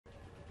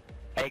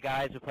Hey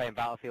guys, we're playing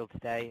Battlefield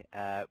today,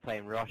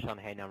 playing Rush on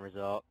Hainan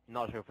Resort.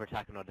 Not sure if we're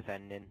attacking or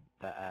defending,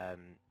 but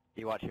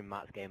you're watching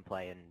Matt's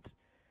gameplay and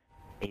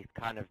he's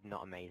kind of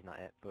not amazing at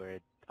it, but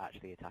we're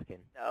actually attacking.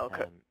 No,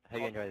 hope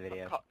you enjoy the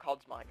video.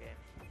 COD's my game.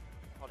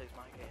 COD is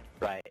my game.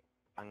 Right,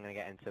 I'm gonna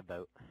get into a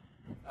boat.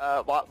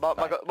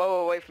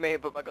 Wait for me,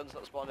 but my gun's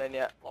not spawned in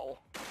yet. Lol.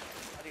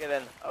 How do you get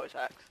in? Oh, it's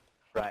X.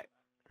 Right.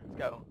 Let's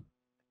go.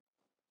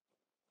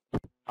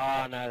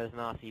 Oh no, there's an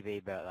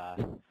RCB boat there.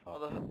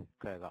 Fuck, Mother...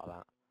 could have got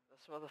that.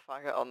 There's some other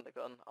faggot on the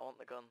gun. I want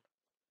the gun.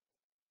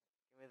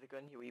 Give me the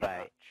gun, you wee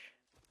Right.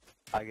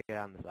 bitch. I'll get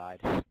down the side.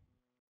 Yeah,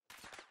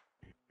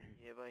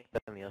 boy.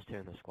 There's only us two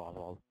in the squad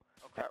wall.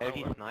 Okay, If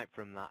you snipe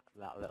from that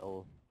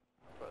little...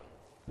 Button.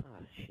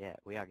 Oh shit,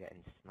 we are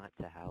getting sniped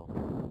to hell.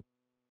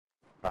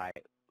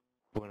 Right,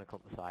 we're gonna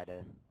come beside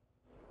her.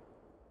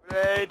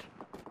 Grenade!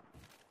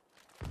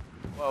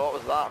 Whoa, what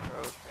was that,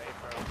 bro? Okay,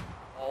 bro.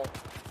 Oh,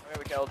 where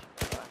we killed?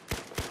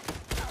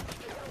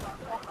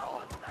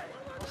 Oh.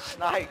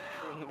 Snipe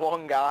from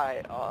one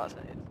guy. Oh, that's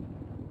it.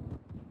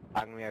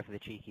 I'm gonna go for the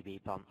cheeky B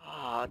pump.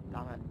 Ah,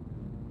 damn it.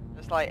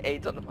 There's like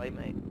AIDS on the plate,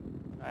 mate.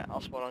 Right,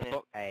 I'll spawn on you.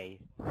 Fuck A.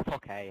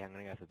 Fuck A, I'm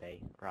gonna go for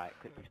B. Right,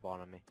 quickly spawn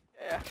on me.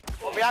 Yeah.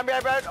 Oh, behind.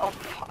 Oh,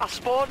 I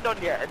spawned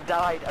on you and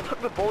died. I took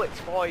the bullets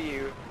for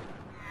you.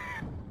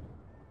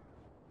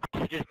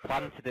 I just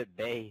planted at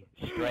B,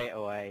 straight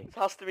away. This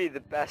has to be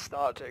the best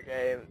start to a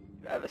game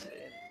I've ever seen.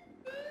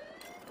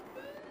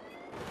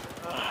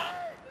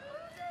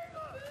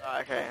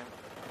 Okay,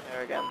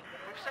 there again.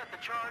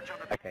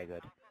 Okay,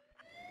 good.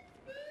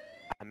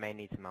 I may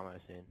need some ammo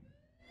soon.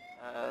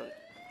 Have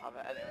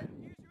it anyway.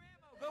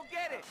 Go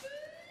get it!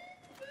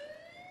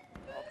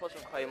 I'll put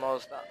some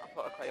claymores down. I'll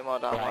put a claymore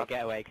down. Right,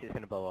 get away because it's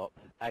gonna blow up.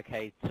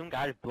 Okay, some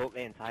guys blew up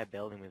the entire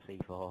building with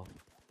C4.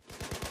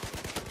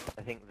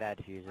 I think they're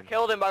defusing. I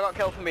killed him, but I got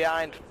killed from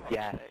behind.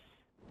 Yes.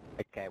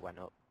 Okay, it went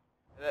up.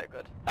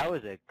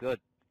 Is it good?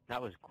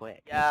 That was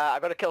quick. Yeah, I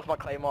got a kill for my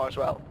claymore as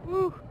well.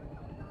 Woo!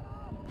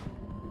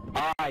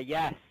 Ah,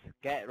 yes!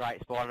 Get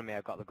right, spawn on me,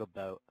 I've got the good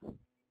boat. Let's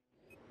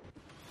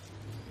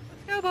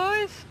go,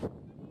 boys!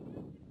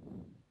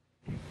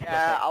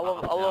 Yeah, I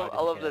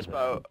love this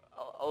boat.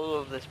 I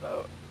love this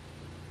boat.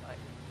 Like,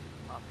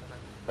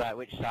 Right,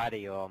 which side are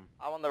you on?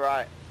 I'm on the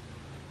right.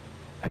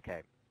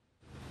 Okay.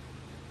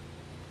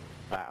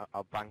 Right,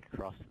 I'll bank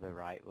across to the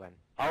right when...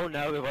 Oh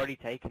no, we've already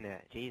taken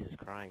it. Jesus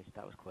Christ,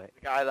 that was quick.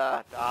 The guy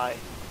there, die.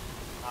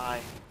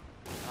 Die.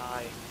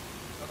 Die.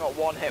 I've got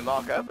one hit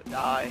marker, but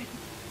die.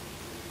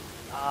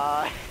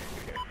 Die.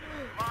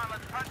 Come on,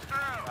 let's punch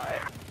through!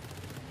 Right.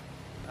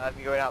 If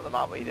you're going out the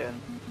map, what are you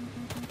doing?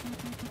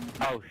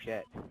 Oh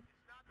shit. Not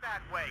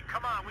that way.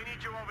 Come on, we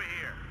need you over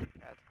here.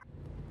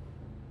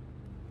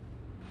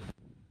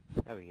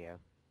 There we go.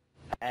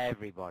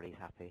 Everybody's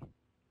happy.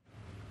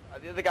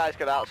 The other guy's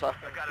got out, so I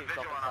I've can got a keep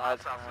visual stopping on a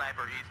sides. hostile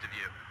sniper east of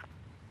you.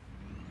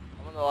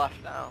 I'm on the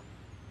left now.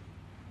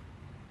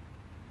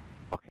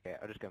 Okay,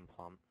 I'll just go and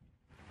plant.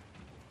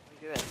 What are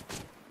you doing?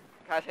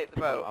 Can I take the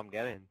boat? I'm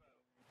going.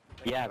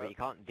 Yeah, but you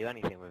can't do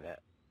anything with it.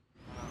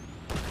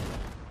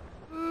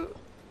 Woo!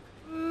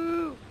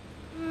 Woo!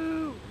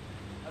 Woo!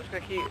 I'm just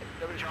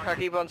gonna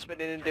keep on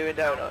spinning and doing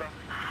donuts.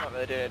 Not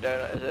really doing a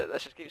donut, is it?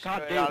 Let's just keep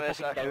Can't spinning do down this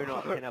fucking circle.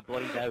 donuts in a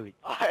bloody boat.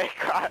 I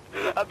crap.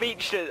 I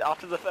beached it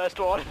after the first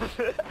one.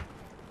 Enemy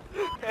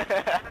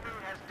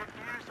has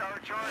defused our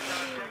charge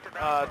on objective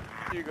Alpha.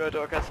 Too good,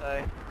 what can I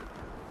say?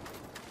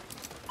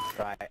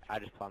 Right, I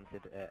just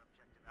planted it.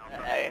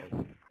 Hey.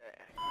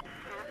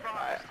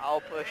 Right,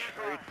 I'll push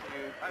through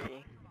to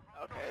B.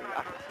 Okay,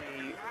 I can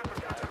see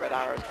red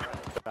arrows.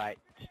 Right,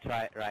 just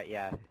try it, right,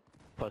 yeah.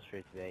 Push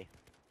through to B.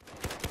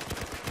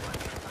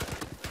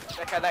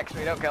 Check out next to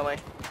me, don't kill me.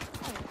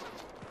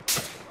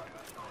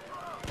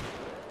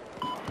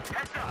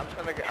 I'm just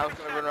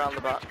gonna run around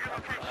the back. Try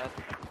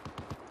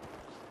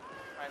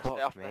and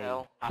stay off the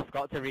hill. I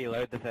forgot to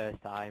reload the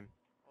first time.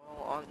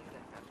 Oh, on you.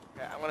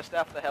 Okay, I'm gonna stay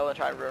off the hill and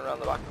try and run around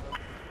the back of them.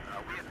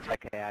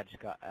 Okay, I just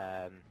got,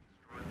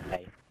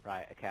 hey,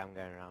 right, okay, I'm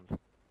going around.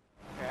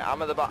 Okay,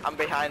 I'm at the back. I'm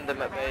behind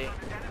them at B.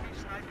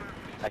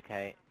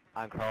 Okay,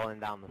 I'm crawling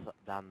down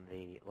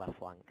the left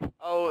flank.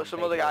 Oh, I'm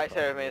some other taking guys over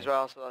here with me as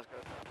well, so that's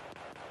good.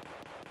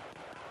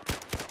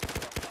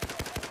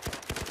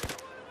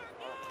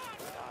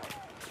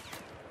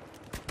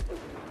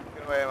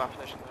 Good way of my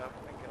position though.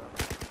 Thank you.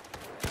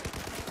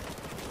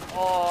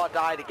 Oh, I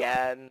died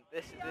again.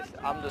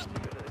 I'm just too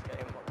good at this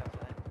game. What can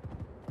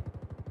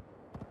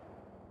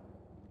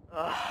I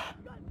say?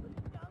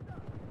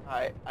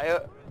 Alright, I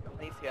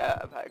need to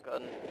get a better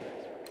gun.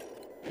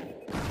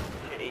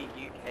 Shitty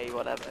UK,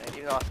 whatever.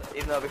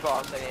 Even though before I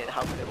was saying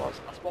how good it was,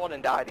 I spawned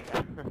and died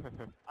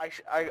again. I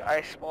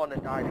spawned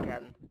and died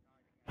again.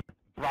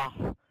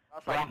 Bruh.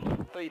 That's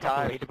like 3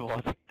 times.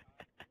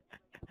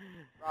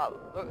 Right,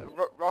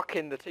 look,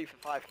 rocking the 2 for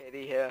 5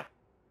 KD here.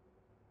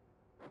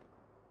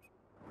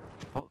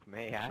 Fuck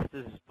me, I have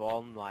to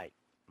spawn like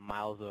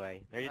miles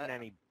away. There isn't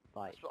any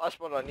like... I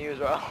spawned on you as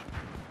well.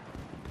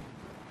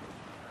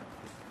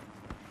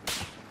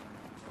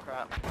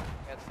 Crap,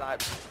 get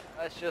sniped.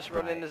 Let's just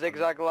run in the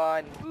zigzag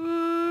line.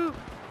 Woo!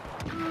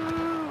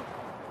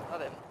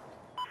 Got him.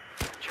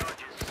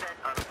 Charges set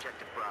on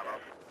objective Bravo.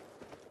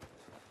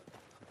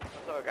 I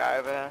saw a guy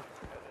over here.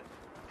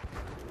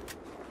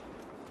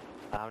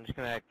 I'm just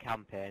gonna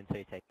camp here until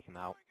you take him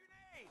out.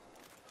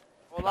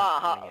 Well,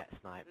 That's that gonna get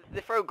sniped.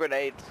 they throw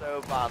grenades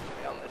so badly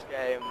on this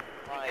game.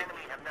 The Like, enemy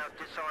have now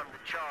disarmed the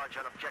charge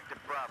on objective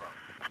Bravo.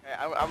 okay,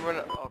 I'm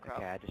running. Oh crap.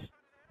 Okay, I just...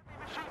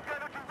 Machine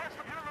gunner to west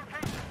of your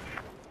location.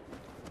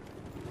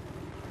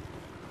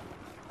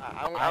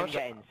 I'm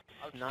getting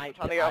I'm sniped.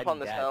 trying to get up I'm on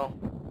this dead. hill.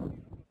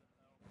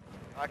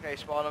 Okay,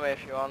 spawn on me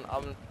if you want.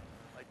 I'm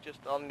like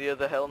just on the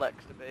other hill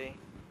next to B.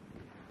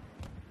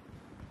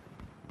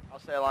 I'll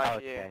stay alive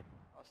for you. Okay.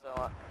 I'll stay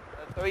alive.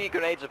 Throw your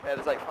grenades up here.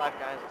 There's like 5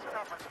 guys.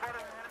 Stop, I spotted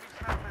an enemy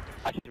sniper.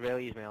 I should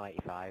really use my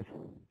L85.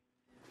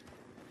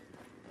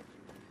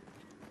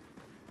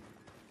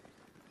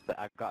 But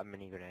I've got a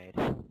mini grenade.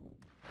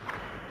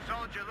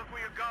 Soldier, look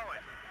where you're going.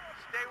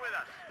 Stay with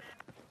us.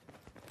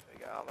 There we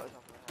go. Ammo's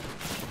off the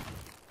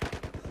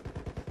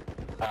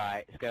hill.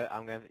 Alright, let's go.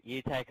 I'm going.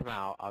 You take him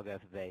out. I'll go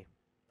for B.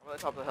 I'm at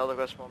the top of the hill. They've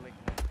got a spawn beacon.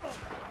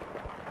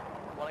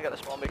 I want to get the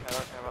spawn beacon. I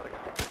don't care about the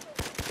guy.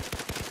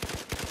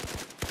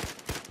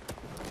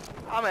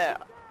 Damn it!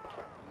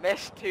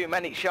 Missed too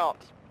many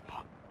shots.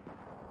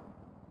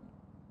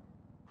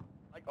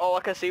 Like all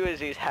I could see was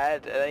his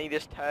head, and then he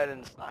just turned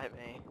and sniped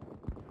me.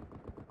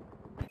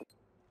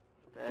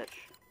 Bitch.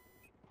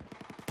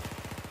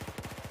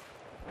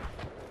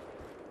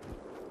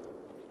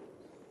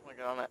 I'm gonna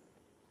get on it.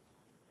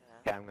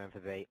 Yeah. Okay, I'm going for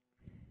B.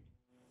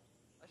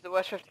 It's the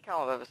worst 50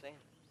 cal I've ever seen.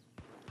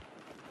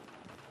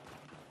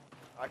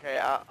 Okay,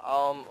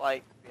 I'm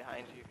like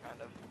behind you,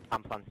 kind of.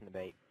 I'm planting the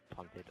bait.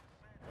 Planted.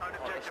 On Oh, the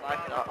objective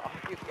sniper. Bravo.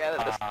 I keep forgetting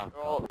that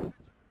they're all.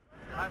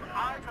 I have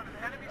eyes on an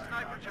enemy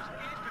sniper just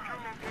east of your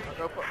I'll location.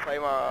 go put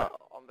Claymore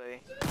on B.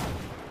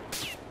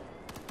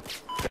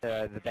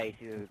 The base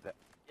is...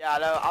 Yeah, I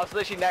know. I was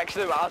literally next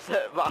to him,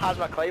 but I had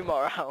my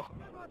Claymore out.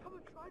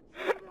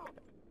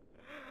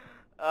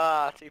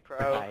 Ah, too pro.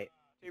 Right,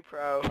 Too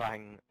pro.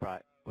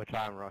 right, we'll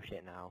try and rush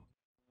it now.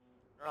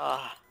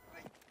 Ah.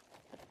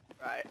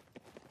 Right.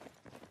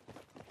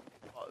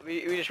 What,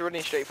 we just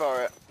running straight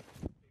for it.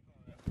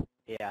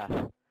 Yeah,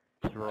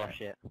 just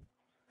rush it.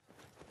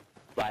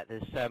 Like,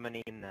 there's so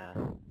many in there.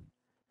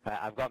 Right,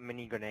 I've got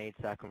mini grenades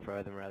so I can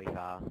throw them really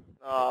far.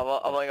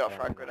 Oh, I've only got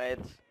frag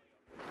grenades.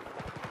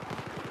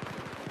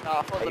 No,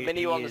 I thought Are the you-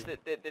 mini you ones use-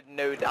 did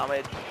no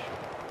damage.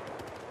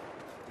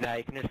 No,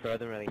 you can just throw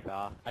them really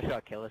far. I shot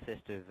a kill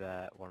assist of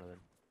one of them.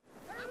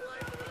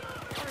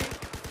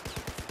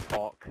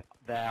 Fuck,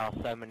 there are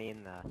so many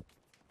in there.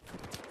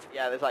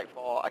 Yeah, there's like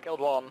 4. I killed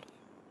 1.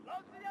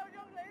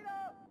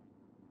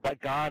 That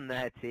guy on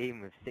their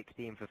team with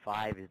 16 for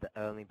 5 is the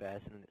only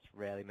person that's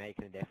really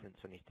making a difference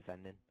when he's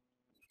defending.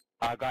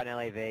 Oh, I got an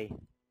LAV.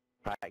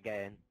 Right, get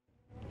in.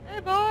 Hey,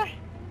 boy!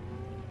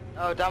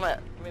 Oh, damn it.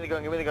 Give me the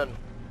gun, give me the gun.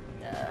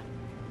 Yeah.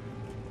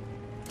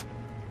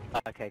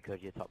 Okay,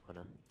 good, you're top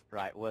gunner.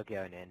 Right, we're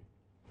going in.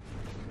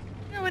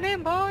 Going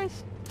in,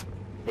 boys!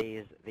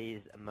 These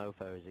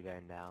mofos are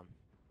going down.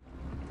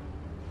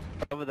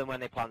 Other than when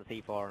they plant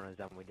C4 on us,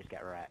 then we just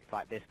get wrecked.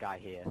 Like this guy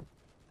here.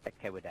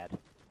 Okay, we're dead.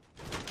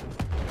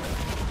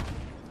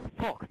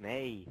 Fuck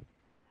me.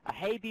 I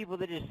hate people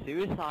that just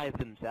suicide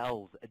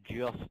themselves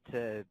just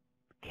to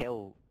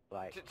kill,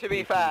 like... To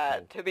be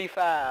fair,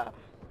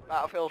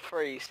 Battlefield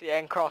 3,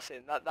 CN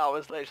Crossing, that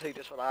was literally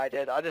just what I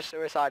did. I just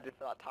suicided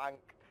for that tank.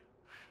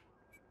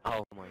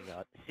 Oh my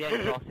god.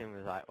 CN Crossing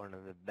was like one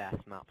of the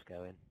best maps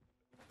going.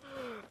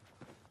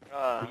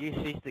 We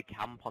used to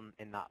camp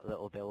in that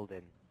little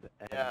building,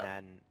 and Yeah.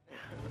 then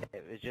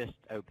it was just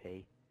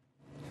OP.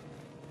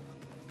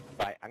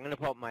 Right, I'm gonna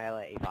put my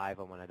L85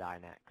 on when I die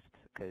next,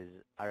 because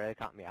I really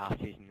can't be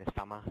arsed using this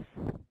FAMAS.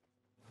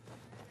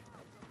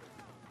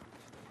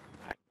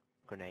 Right,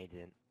 grenades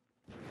in.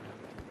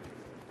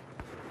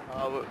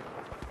 Oh, we're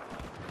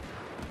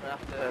gonna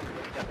have to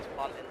get this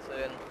planting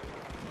soon.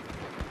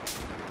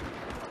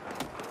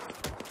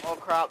 Oh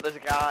crap, there's a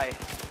guy.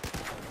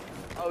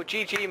 Oh,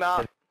 GG,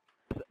 Matt.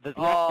 There's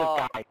lots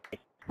Oh. of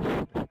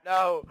guys.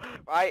 No,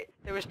 right?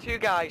 There was 2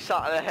 guys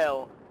sat on a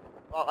hill,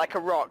 like a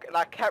rock, and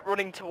I kept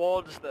running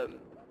towards them.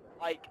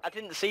 Like, I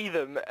didn't see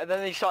them, and then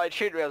they started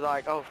shooting me. I was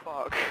like, oh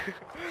fuck.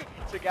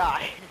 It's a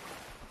guy.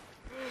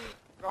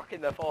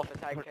 Rocking the 4 for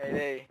 10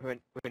 KD.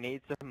 We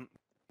need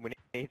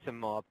some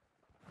more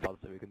pods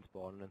so we can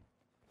spawn them.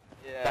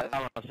 Yeah.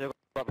 I've still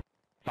got the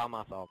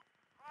FAMAS on.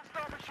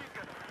 Hostile machine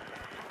gunner.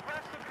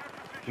 West of your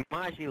position. We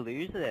might actually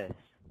lose this.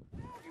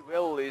 You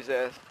will lose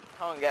this.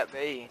 Can't get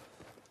B.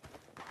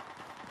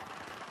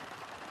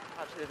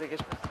 Actually, the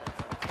biggest mistake.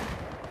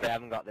 They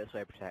haven't got this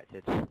way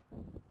protected.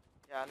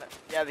 Yeah, no,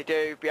 yeah, they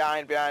do.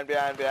 Behind.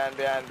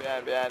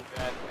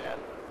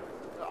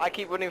 So I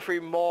keep running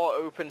through more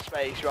open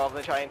space rather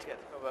than trying to get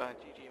to cover.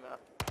 GG, Matt.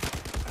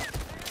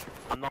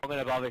 I'm not going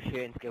to bother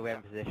shooting to get away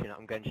in position.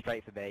 I'm going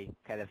straight for B.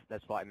 Okay, they're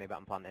spotting me, but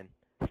I'm planting.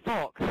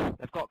 Fuck!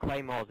 They've got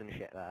claymores and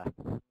shit there.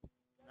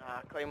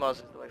 Nah, Claymores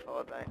is the way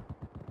forward, mate.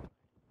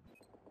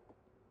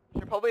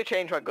 Should probably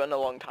change my gun a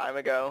long time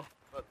ago.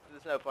 but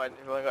there's no point.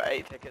 We've only got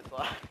 8 tickets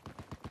left.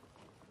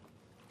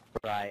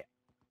 Right.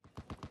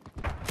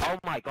 Oh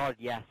my god,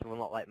 yes, we'll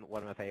not like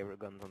one of my favourite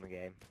guns on the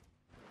game.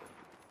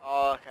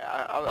 Oh, okay.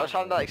 I was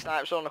trying to like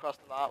snipe someone across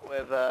the map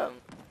with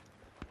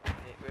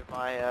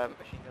my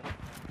machine gun.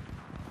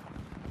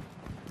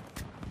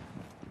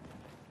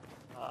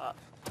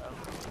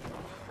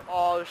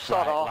 Oh,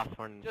 sod Right, off. last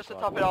one Just to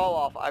squad. top it all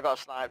off, I got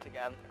sniped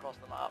again across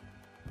the map.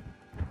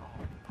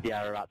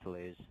 Yeah, we're about to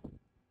lose.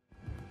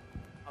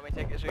 How many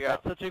tickets we We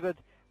got? had such a good,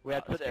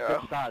 such a 0.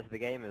 good start to the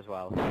game as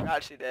well. We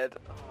actually did.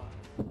 Oh,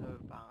 so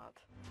bad.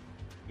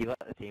 You let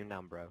the team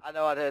down, bro. I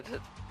know I did. You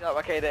know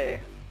my KD?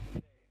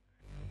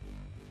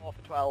 4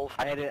 for 12.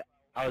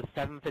 I was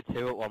 7 for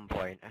 2 at one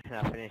point, and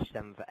I finished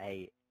 7 for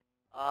 8.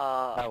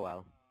 Oh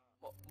well.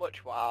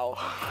 Much wow.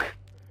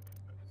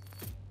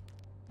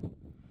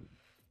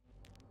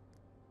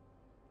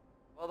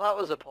 Well, that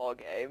was a poor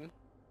game.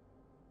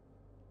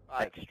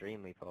 Right.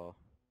 Extremely poor.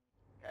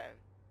 Okay,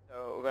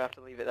 so we're gonna have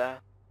to leave it there.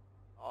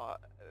 Oh,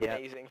 Yep.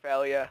 amazing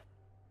failure.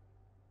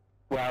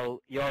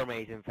 Well, you're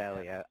amazing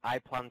failure. I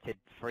planted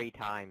 3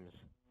 times.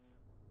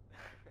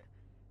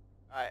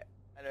 Right,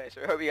 anyway,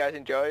 so we hope you guys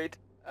enjoyed.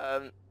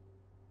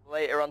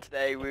 Later on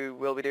today, we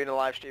will be doing a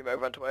live stream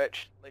over on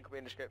Twitch. Link will be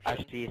in the description.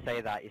 Actually, you say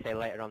that. You say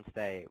later on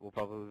today. We'll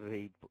probably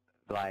be,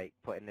 like,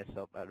 putting this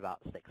up at about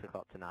 6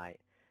 o'clock tonight.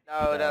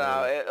 No,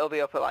 So- it'll be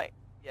up at like,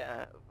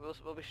 yeah,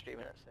 we'll be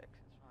streaming at 6,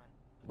 it's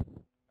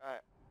fine.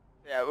 Alright,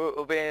 yeah,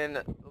 we'll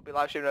be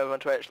live streaming over on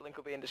Twitch, link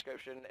will be in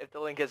description. If the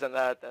link isn't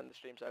there, then the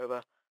stream's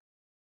over.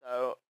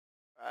 So,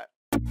 alright,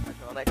 catch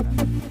you all next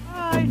time.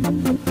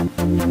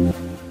 Bye!